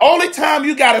 If the only time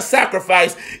you got to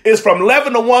sacrifice is from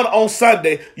 11 to 1 on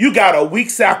Sunday, you got a weak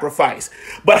sacrifice.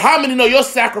 But how many know your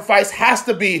sacrifice has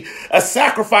to be a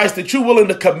sacrifice that you're willing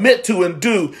to commit to and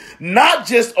do, not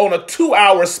just on a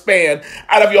 2-hour span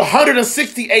out of your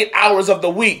 168 hours of the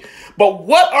week, but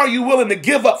what are you willing to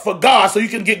give up for God so you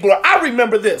can get glory? I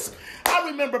remember this. I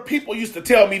remember people used to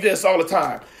tell me this all the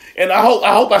time. And I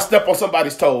hope I step on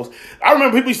somebody's toes. I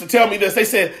remember people used to tell me this. They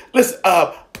said, listen,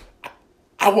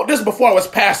 this is before I was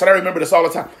pastor. I remember this all the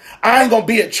time. I ain't going to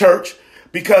be at church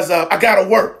because I got to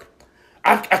work.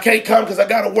 I can't come because I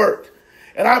got to work.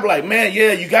 And I'm like, man,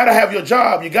 yeah, you got to have your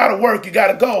job. You got to work. You got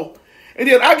to go. And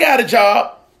then I got a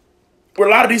job where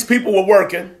a lot of these people were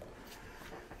working.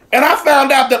 And I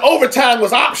found out that overtime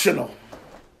was optional.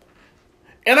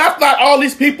 And I thought all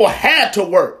these people had to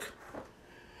work.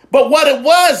 But what it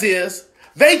was is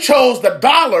they chose the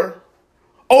dollar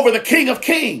over the King of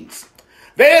Kings.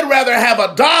 They'd rather have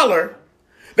a dollar.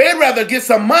 They'd rather get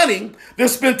some money than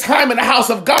spend time in the house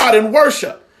of God and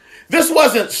worship. This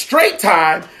wasn't straight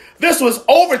time. This was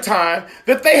overtime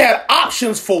that they had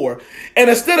options for. And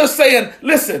instead of saying,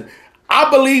 listen, I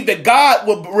believe that God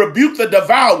will rebuke the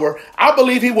devourer. I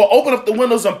believe he will open up the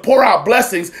windows and pour out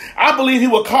blessings. I believe he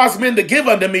will cause men to give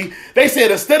unto me. They said,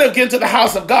 instead of getting to the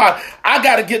house of God, I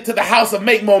got to get to the house and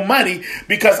make more money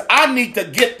because I need to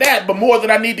get that, but more than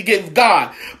I need to give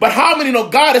God. But how many know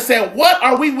God is saying, what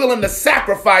are we willing to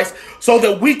sacrifice so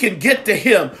that we can get to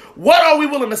him? What are we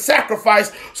willing to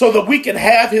sacrifice so that we can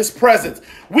have his presence?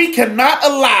 We cannot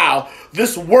allow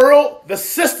this world, the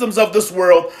systems of this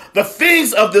world, the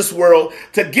things of this world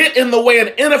to get in the way and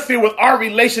interfere with our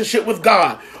relationship with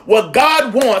God. What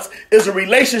God wants is a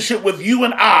relationship with you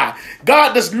and I.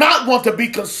 God does not want to be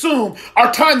consumed,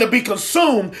 our time to be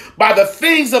consumed by the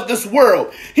things of this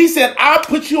world. He said, I'll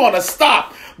put you on a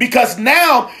stop because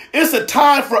now it's a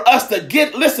time for us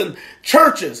to listen,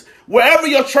 churches, wherever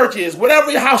your church is, whatever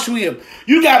your house you're in,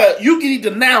 you need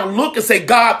to now look and say,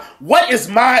 God, what is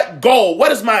my goal?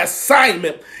 What is my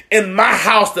assignment in my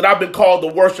house that I've been called to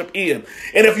worship in?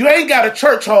 And if you ain't got a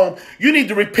church home, you need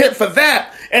to repent for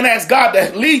that and ask God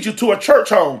to lead you to a church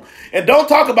home. And don't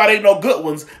talk about ain't no good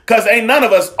ones, because ain't none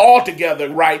of us all together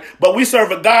right, but we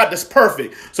serve a God that's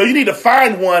perfect. So you need to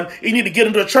find one, you need to get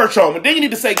into a church home. And then you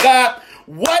need to say, God,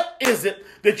 what is it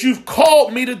that you've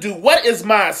called me to do? What is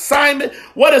my assignment?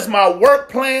 What is my work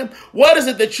plan? What is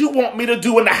it that you want me to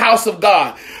do in the house of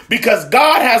God? Because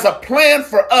God has a plan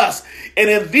for us. And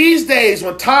in these days,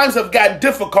 when times have gotten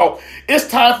difficult, it's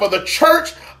time for the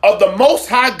church of the Most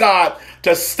High God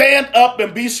to stand up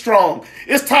and be strong.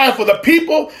 It's time for the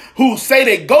people who say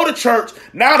they go to church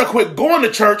now to quit going to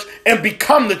church and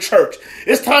become the church.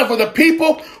 It's time for the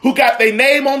people who got their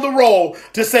name on the roll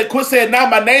to say, quit saying, now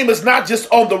my name is not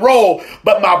just on the roll,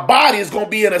 but my body is going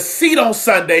to be in a seat on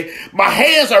Sunday. My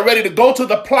hands are ready to go to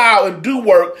the plow and do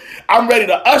work. I'm ready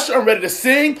to usher. I'm ready to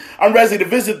sing. I'm ready to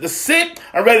visit the sick.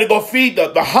 I'm ready to go feed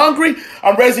the hungry.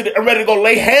 I'm ready to go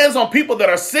lay hands on people that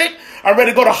are sick. I'm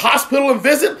ready to go to hospital and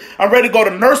visit. I'm ready to go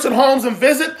to nursing homes and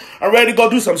visit. I'm ready to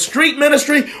go do some street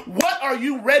ministry. What are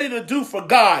you ready to do for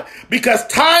God? Because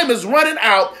time is running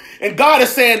out and God is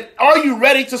saying, are you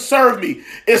ready to serve me?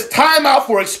 It's time out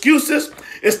for excuses.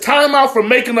 It's time out for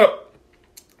making up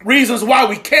reasons why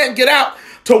we can't get out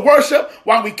to worship,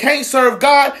 why we can't serve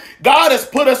God. God has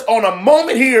put us on a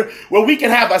moment here where we can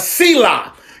have a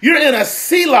Selah. You're in a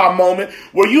Selah moment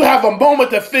where you have a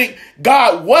moment to think,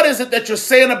 God, what is it that you're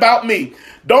saying about me?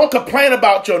 Don't complain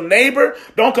about your neighbor.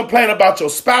 Don't complain about your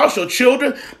spouse, your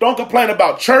children. Don't complain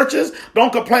about churches.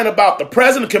 Don't complain about the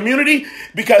president, community,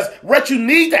 because what you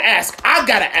need to ask, I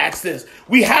got to ask this.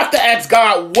 We have to ask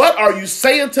God, what are you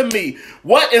saying to me?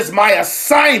 What is my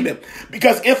assignment?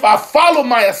 Because if I follow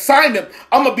my assignment,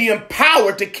 I'm going to be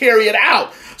empowered to carry it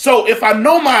out. So if I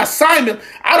know my assignment,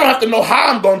 I don't have to know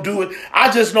how I'm going to do it.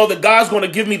 I just know that God's going to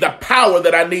give me the power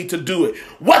that I need to do it.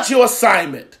 What's your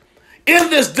assignment?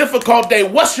 In this difficult day,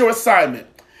 what's your assignment?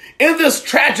 In this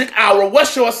tragic hour,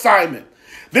 what's your assignment?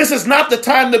 This is not the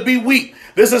time to be weak.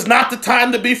 This is not the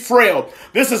time to be frail.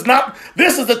 This is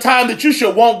the time that you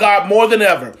should want God more than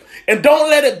ever. And don't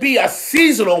let it be a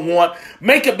seasonal want.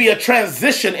 Make it be a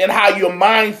transition in how your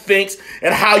mind thinks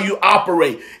and how you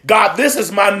operate. God, this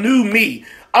is my new me.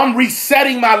 I'm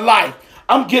resetting my life.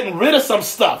 I'm getting rid of some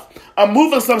stuff. I'm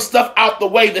moving some stuff out the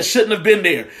way that shouldn't have been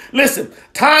there. Listen,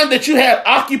 time that you had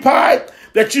occupied,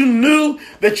 that you knew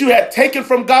that you had taken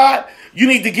from God, you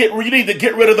need to get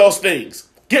rid of those things.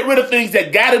 Get rid of things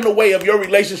that got in the way of your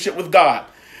relationship with God.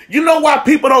 You know why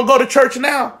people don't go to church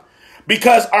now?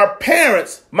 Because our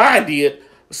parents, mine did,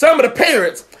 some of the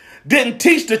parents didn't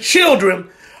teach the children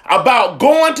about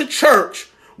going to church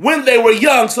when they were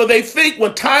young. So they think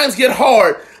when times get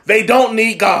hard, they don't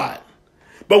need God.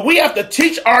 But we have to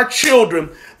teach our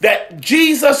children that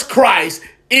Jesus Christ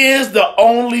is the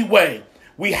only way.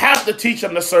 We have to teach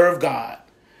them to serve God.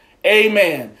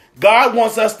 Amen. God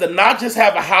wants us to not just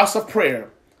have a house of prayer,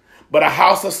 but a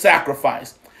house of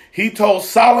sacrifice. He told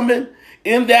Solomon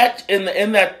in that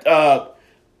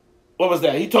what was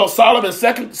that? He told Solomon,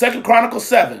 Second Chronicles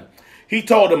 7. He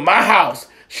told him, my house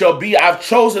shall be, I've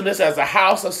chosen this as a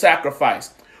house of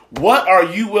sacrifice. What are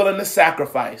you willing to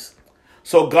sacrifice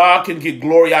so God can get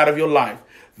glory out of your life?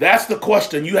 That's the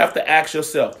question you have to ask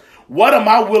yourself. What am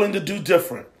I willing to do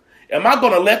different? Am I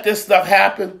going to let this stuff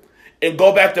happen and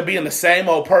go back to being the same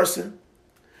old person?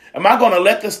 Am I going to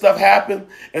let this stuff happen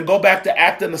and go back to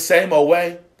acting the same old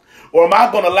way? Or am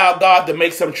I going to allow God to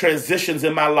make some transitions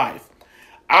in my life?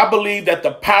 I believe that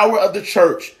the power of the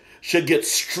church should get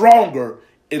stronger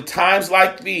in times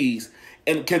like these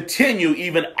and continue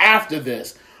even after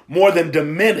this, more than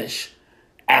diminish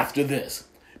after this.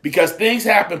 Because things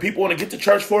happen, people want to get to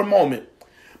church for a moment,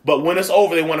 but when it's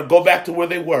over, they want to go back to where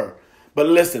they were. But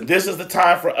listen, this is the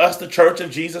time for us, the Church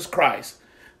of Jesus Christ,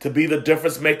 to be the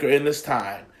difference maker in this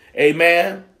time.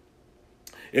 Amen.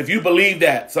 If you believe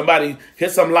that, somebody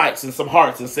hit some likes and some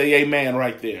hearts and say amen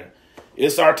right there.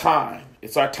 It's our time.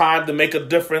 It's our time to make a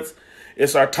difference.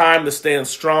 It's our time to stand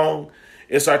strong.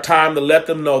 It's our time to let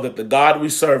them know that the God we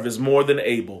serve is more than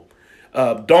able.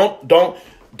 Don't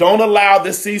allow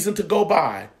this season to go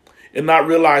by and not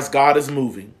realize God is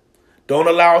moving. Don't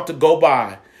allow it to go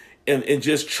by and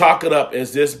just chalk it up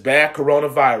as this bad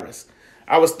coronavirus.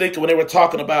 I was thinking when they were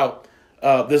talking about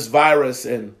this virus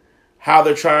and how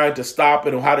they're trying to stop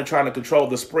it and how they're trying to control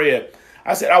the spread.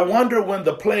 I said, I wonder when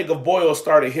the plague of boils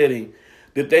started hitting,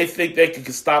 did they think they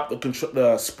could stop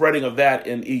the spreading of that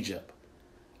in Egypt?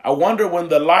 I wonder when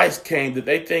the lice came, did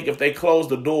they think if they closed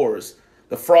the doors,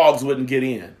 the frogs wouldn't get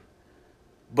in?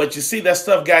 But you see, that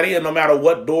stuff got in no matter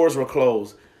what doors were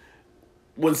closed.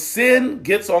 When sin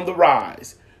gets on the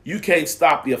rise, you can't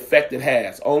stop the effect it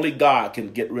has. Only God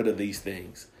can get rid of these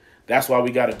things. That's why we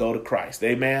got to go to Christ.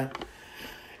 Amen.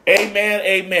 Amen.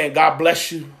 Amen. God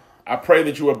bless you. I pray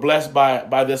that you were blessed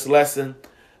by this lesson.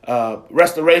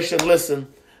 Restoration, listen,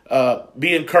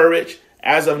 be encouraged.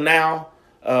 As of now,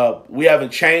 we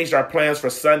haven't changed our plans for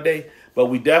Sunday, but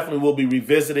we definitely will be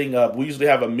revisiting. We usually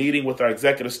have a meeting with our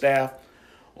executive staff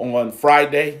on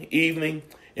Friday evening,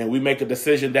 and we make a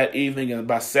decision that evening. And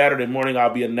by Saturday morning,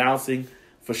 I'll be announcing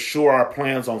for sure our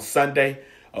plans on Sunday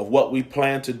of what we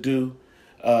plan to do.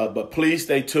 But please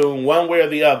stay tuned one way or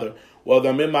the other, whether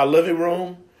I'm in my living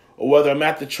room or whether I'm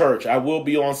at the church. I will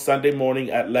be on Sunday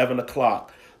morning at 11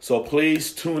 o'clock. So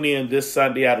please tune in this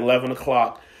Sunday at 11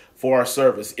 o'clock for our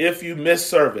service. If you miss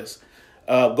service,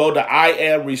 go to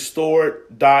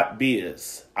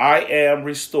iamrestored.biz.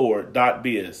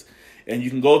 iamrestored.biz. And you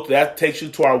can go to that, takes you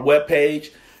to our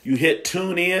webpage. You hit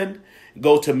tune in,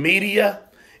 go to media,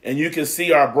 and you can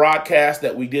see our broadcast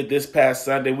that we did this past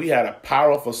Sunday. We had a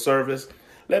powerful service.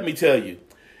 Let me tell you,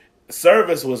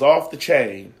 service was off the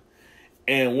chain.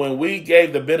 And when we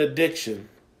gave the benediction,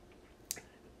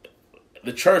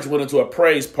 the church went into a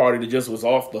praise party that just was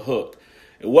off the hook.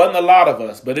 It wasn't a lot of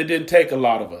us, but it didn't take a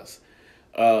lot of us.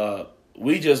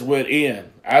 We just went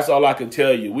in. That's all I can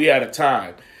tell you. We had a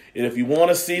time. And if you want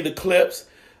to see the clips,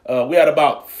 we had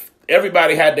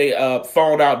everybody had their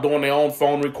phone out doing their own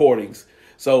phone recordings.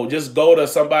 So just go to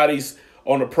somebody's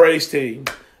on the praise team,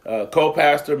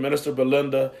 co-pastor, Minister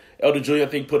Belinda, Elder Julian,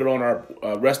 I think, put it on our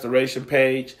restoration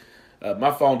page.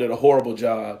 My phone did a horrible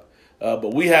job.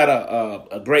 But we had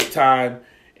a great time,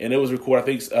 and it was recorded. I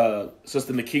think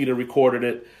Sister Nikita recorded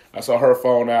it. I saw her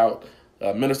phone out.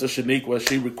 Minister Shaniqua,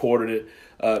 she recorded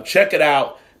it. Check it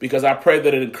out, because I pray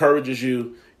that it encourages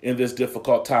you in this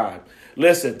difficult time.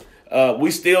 Listen,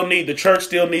 the church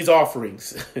still needs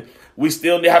offerings. We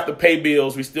still have to pay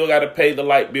bills. We still got to pay the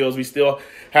light bills. We still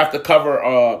have to cover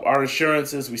our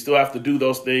insurances. We still have to do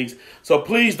those things. So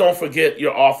please don't forget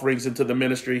your offerings into the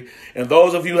ministry. And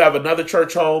those of you who have another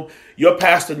church home, your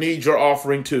pastor needs your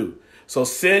offering too. So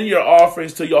send your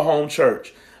offerings to your home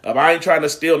church. I ain't trying to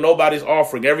steal nobody's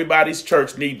offering. Everybody's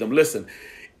church needs them. Listen,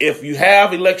 if you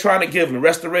have electronic giving,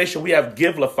 Restoration, we have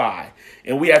Givelify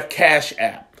and we have Cash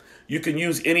App. You can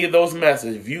use any of those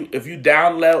methods. If you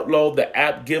download the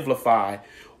app Givelify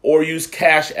or use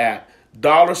Cash App,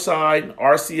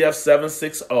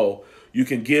 $RCF760, you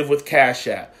can give with Cash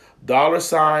App.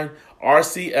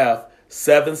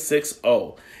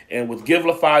 $RCF760. And with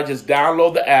Givelify, just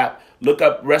download the app, look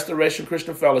up Restoration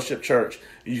Christian Fellowship Church.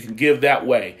 And you can give that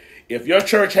way. If your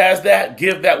church has that,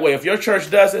 give that way. If your church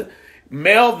doesn't,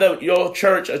 mail your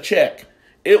church a check.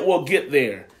 It will get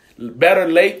there. Better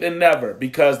late than never,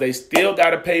 because they still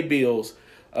got to pay bills.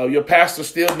 Your pastor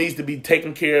still needs to be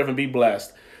taken care of and be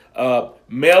blessed.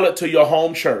 Mail it to your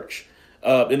home church.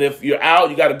 And if you're out,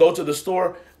 you got to go to the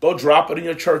store, go drop it in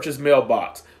your church's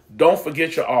mailbox. Don't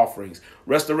forget your offerings.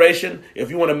 Restoration, if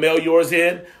you want to mail yours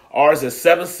in, ours is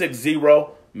 760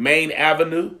 Main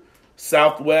Avenue,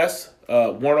 Southwest,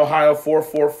 Warren, Ohio,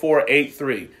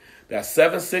 44483. That's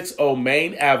 760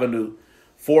 Main Avenue,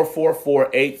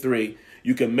 44483.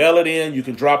 You can mail it in. You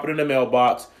can drop it in the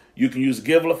mailbox. You can use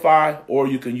Givelify or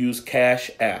you can use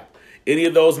Cash App. Any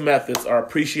of those methods are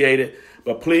appreciated,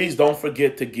 but please don't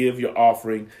forget to give your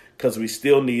offering, because we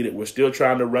still need it. We're still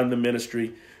trying to run the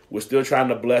ministry. We're still trying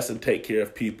to bless and take care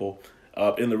of people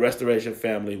in the Restoration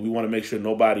family. We want to make sure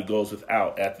nobody goes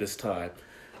without at this time.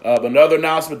 Another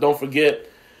announcement, don't forget,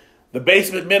 the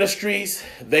Basement Ministries,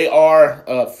 they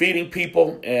are feeding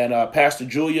people, and Pastor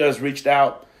Julia has reached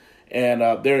out,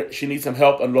 and she needs some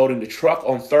help unloading the truck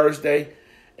on Thursday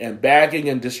and bagging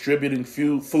and distributing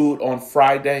food on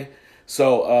Friday.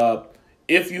 So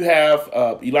if you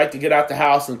you'd like to get out the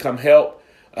house and come help,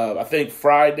 I think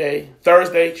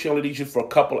Thursday, she only needs you for a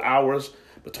couple hours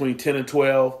between 10 and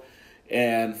 12.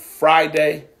 And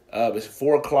Friday, it's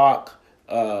 4 o'clock,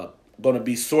 going to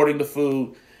be sorting the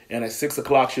food. And at 6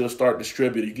 o'clock, she'll start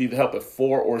distributing. You can either help at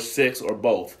 4 or 6 or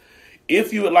both.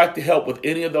 If you would like to help with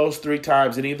any of those 3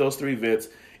 times, any of those 3 events,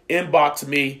 inbox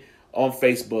me on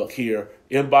Facebook here.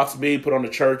 Inbox me, put on the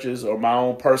churches or my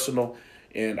own personal,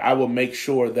 and I will make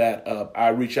sure that I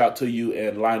reach out to you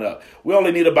and line up. We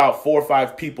only need about 4 or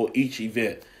 5 people each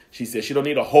event. She said she don't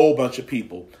need a whole bunch of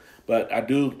people, but I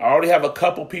already have a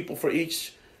couple people for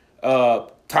each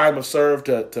time of serve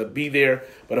to be there.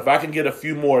 But if I can get a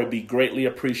few more, it'd be greatly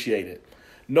appreciated.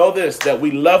 Know this, that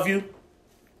we love you.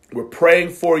 We're praying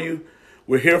for you.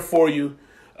 We're here for you.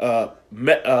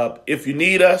 If you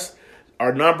need us,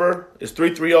 our number is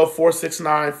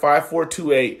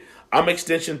 330-469-5428. I'm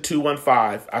extension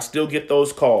 215. I still get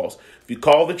those calls. If you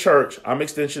call the church, I'm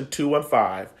extension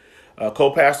 215.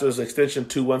 Co-pastor is extension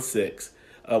 216.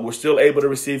 We're still able to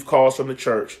receive calls from the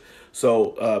church.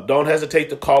 So don't hesitate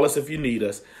to call us if you need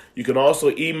us. You can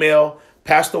also email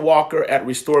Pastor Walker at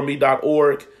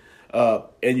restoreme.org.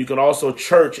 And you can also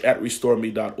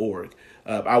church@restoreme.org.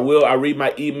 I read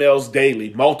my emails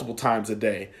daily, multiple times a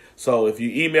day. So if you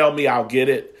email me, I'll get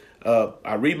it.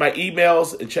 I read my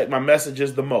emails and check my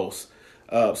messages the most.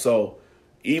 So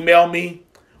email me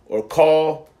or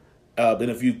call. And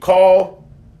if you call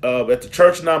at the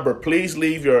church number, please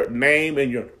leave your name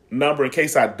and your number in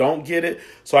case I don't get it,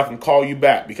 so I can call you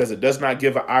back, because it does not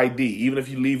give an ID. Even if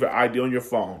you leave your ID on your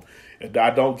phone, I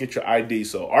don't get your ID.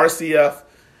 So RCF,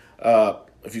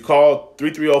 if you call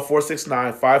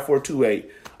 330-469-5428,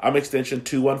 I'm extension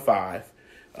 215,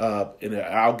 and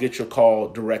I'll get your call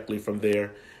directly from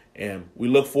there. And we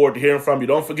look forward to hearing from you.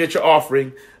 Don't forget your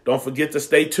offering. Don't forget to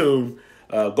stay tuned.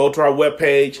 Go to our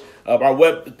webpage. Our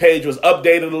webpage was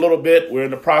updated a little bit. We're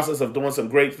in the process of doing some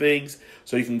great things,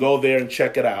 so you can go there and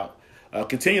check it out.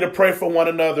 Continue to pray for one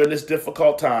another in this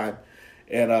difficult time.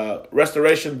 And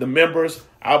Restoration, the members,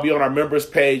 I'll be on our members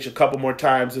page a couple more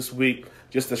times this week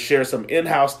just to share some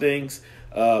in-house things.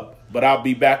 But I'll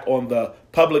be back on the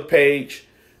public page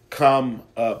come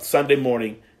Sunday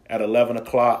morning at 11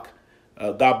 o'clock.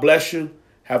 God bless you.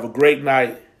 Have a great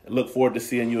night. And look forward to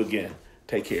seeing you again.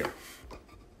 Take care.